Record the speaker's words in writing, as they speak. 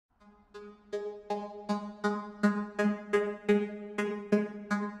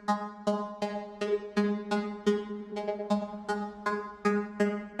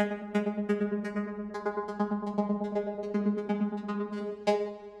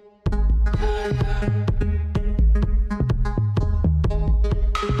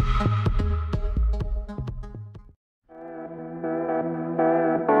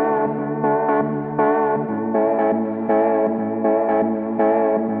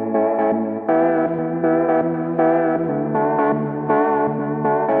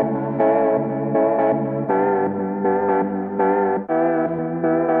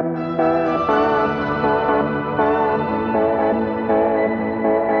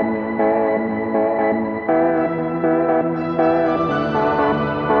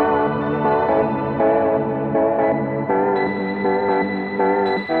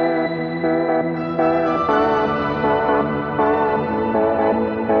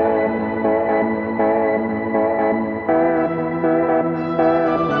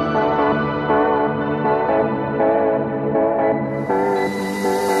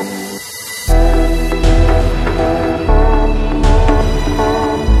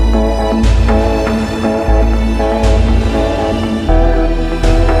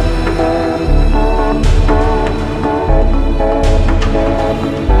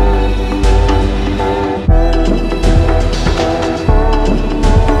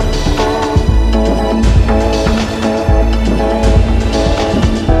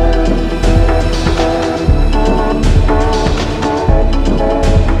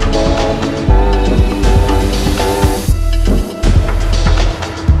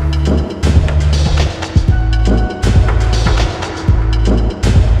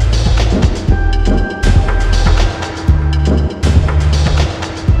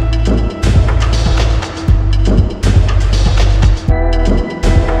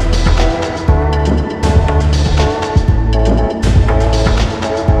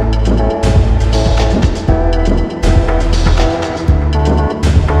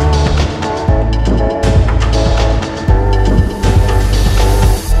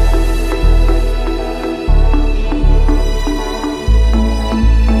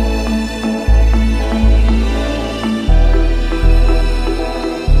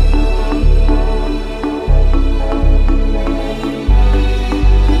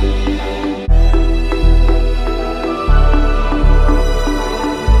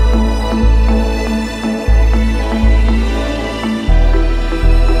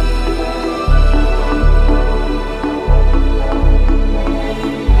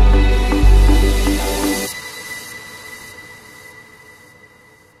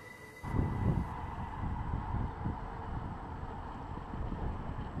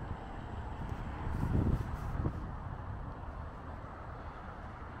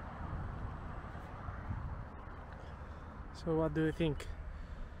So what do you think?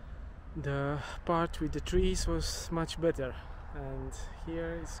 The part with the trees was much better, and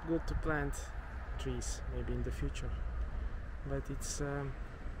here it's good to plant trees maybe in the future, but it's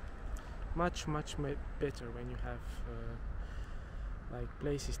much better when you have like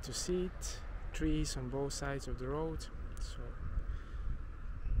places to sit, trees on both sides of the road. So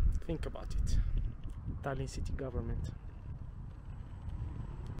think about it, Tallinn city government.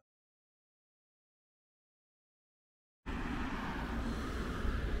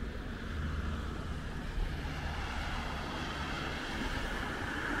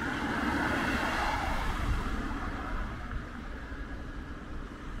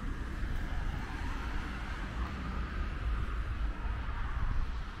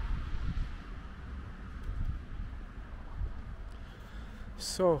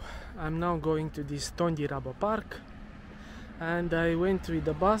 So I'm now going to this Tondiraba park, and I went with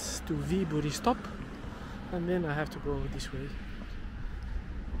the bus to Viiburi stop, and then I have to go this way.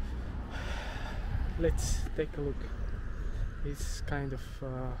 Let's take a look. It's kind of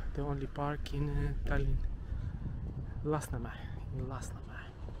the only park in Tallinn, Lahemaa, in Lahemaa.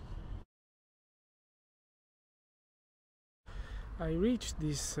 I reached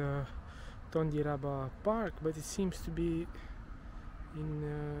this Tondiraba park, but it seems to be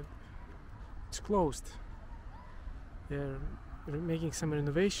it's closed. They're making some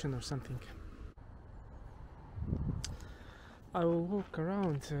renovation or something. I will walk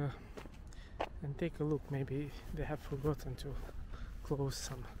around and take a look. Maybe they have forgotten to close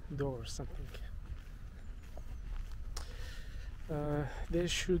some door or something. There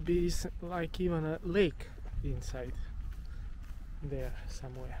should be like even a lake inside there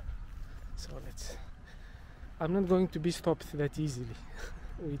somewhere. So let's. I'm not going to be stopped that easily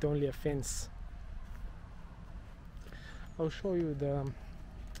with only a fence. I'll show you the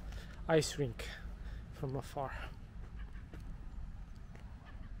ice rink from afar.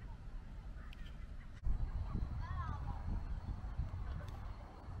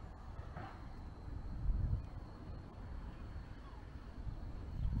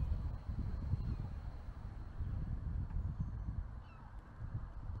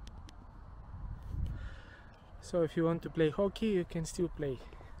 So if you want to play hockey, you can still play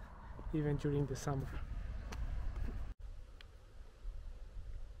even during the summer.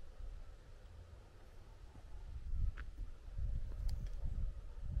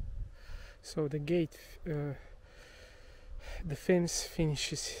 So the gate, the fence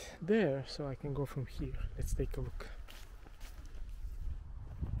finishes there, so I can go from here. Let's take a look.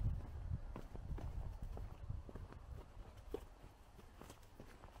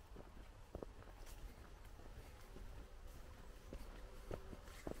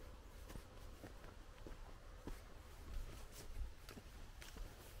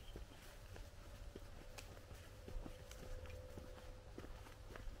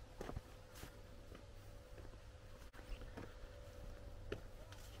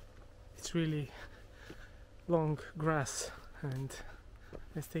 It's really long grass, and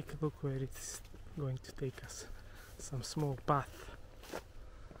let's take a look where it's going to take us. Some small path.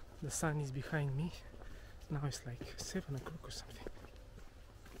 The sun is behind me. Now it's like 7 o'clock or something.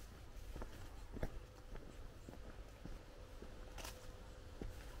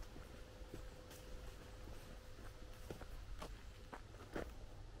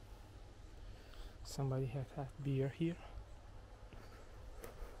 Somebody had beer here.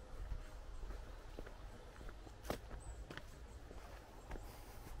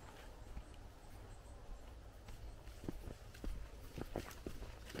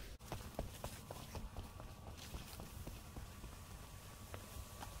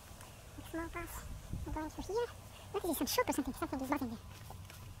 Small path. I'm going through here. What is this? Some shop or something? Something is buzzing there.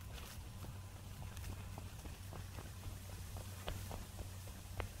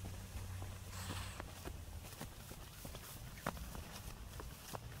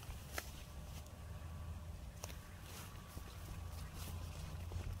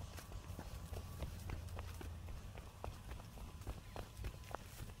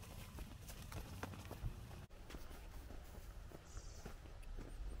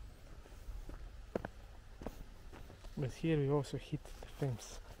 But here we also hit the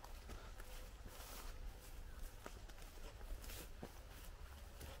fence.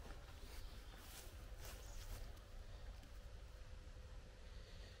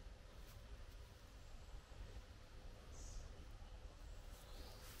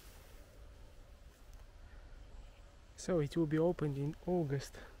 So it will be opened in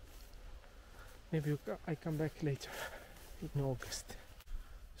August. Maybe I come back later in August.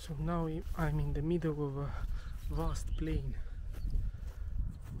 So now I'm in the middle of a vast plain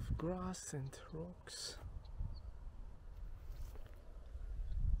of grass and rocks.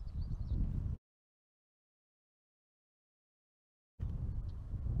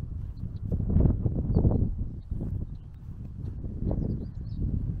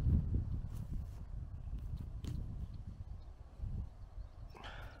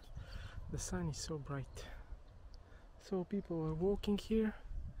 The sun is so bright. So people are walking here.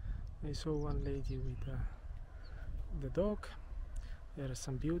 I saw one lady with the dog. There are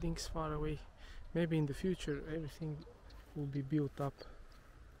some buildings far away. Maybe in the future everything will be built up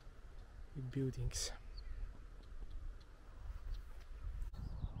with buildings.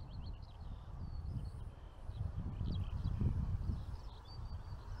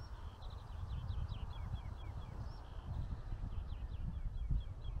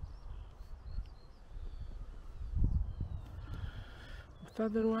 But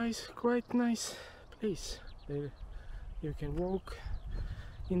otherwise quite nice place. There you can walk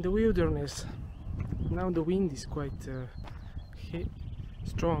in the wilderness. Now the wind is quite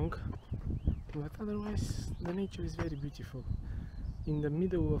strong, but otherwise the nature is very beautiful. In the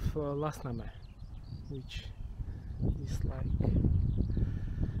middle of Lahemaa, which is like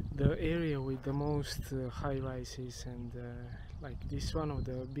the area with the most high rises, and like this is one of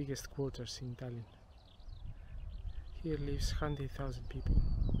the biggest quarters in Tallinn. Here lives 100,000 people.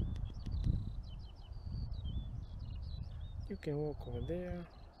 You can walk over there.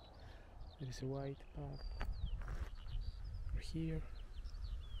 There is a white path over here.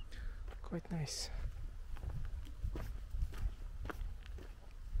 Quite nice.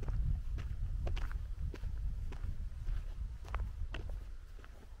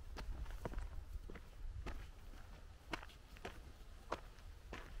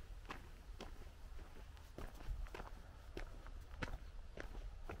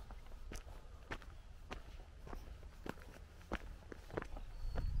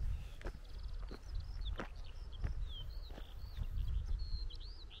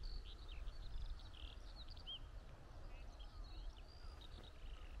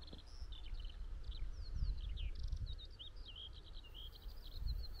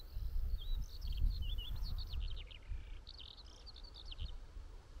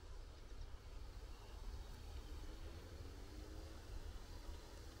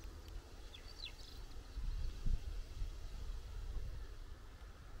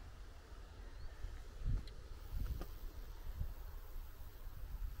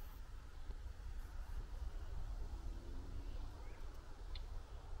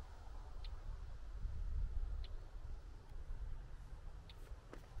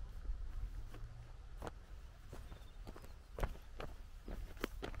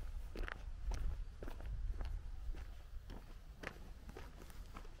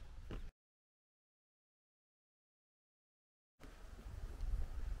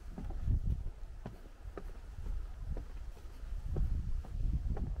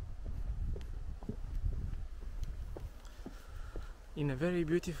 in a very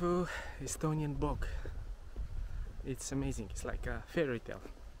beautiful Estonian bog. It's amazing, it's like a fairy tale.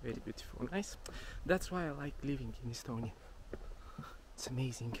 Very beautiful, nice. That's why I like living in Estonia. It's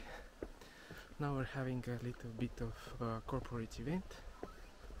amazing. Now we're having a little bit of a corporate event.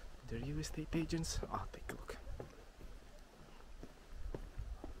 The real estate agents. I'll take a look.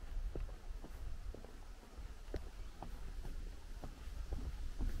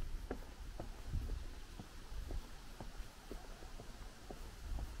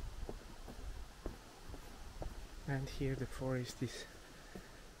 And here the forest is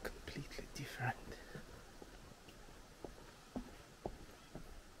completely different.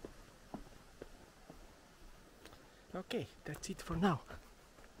 Okay, that's it for now.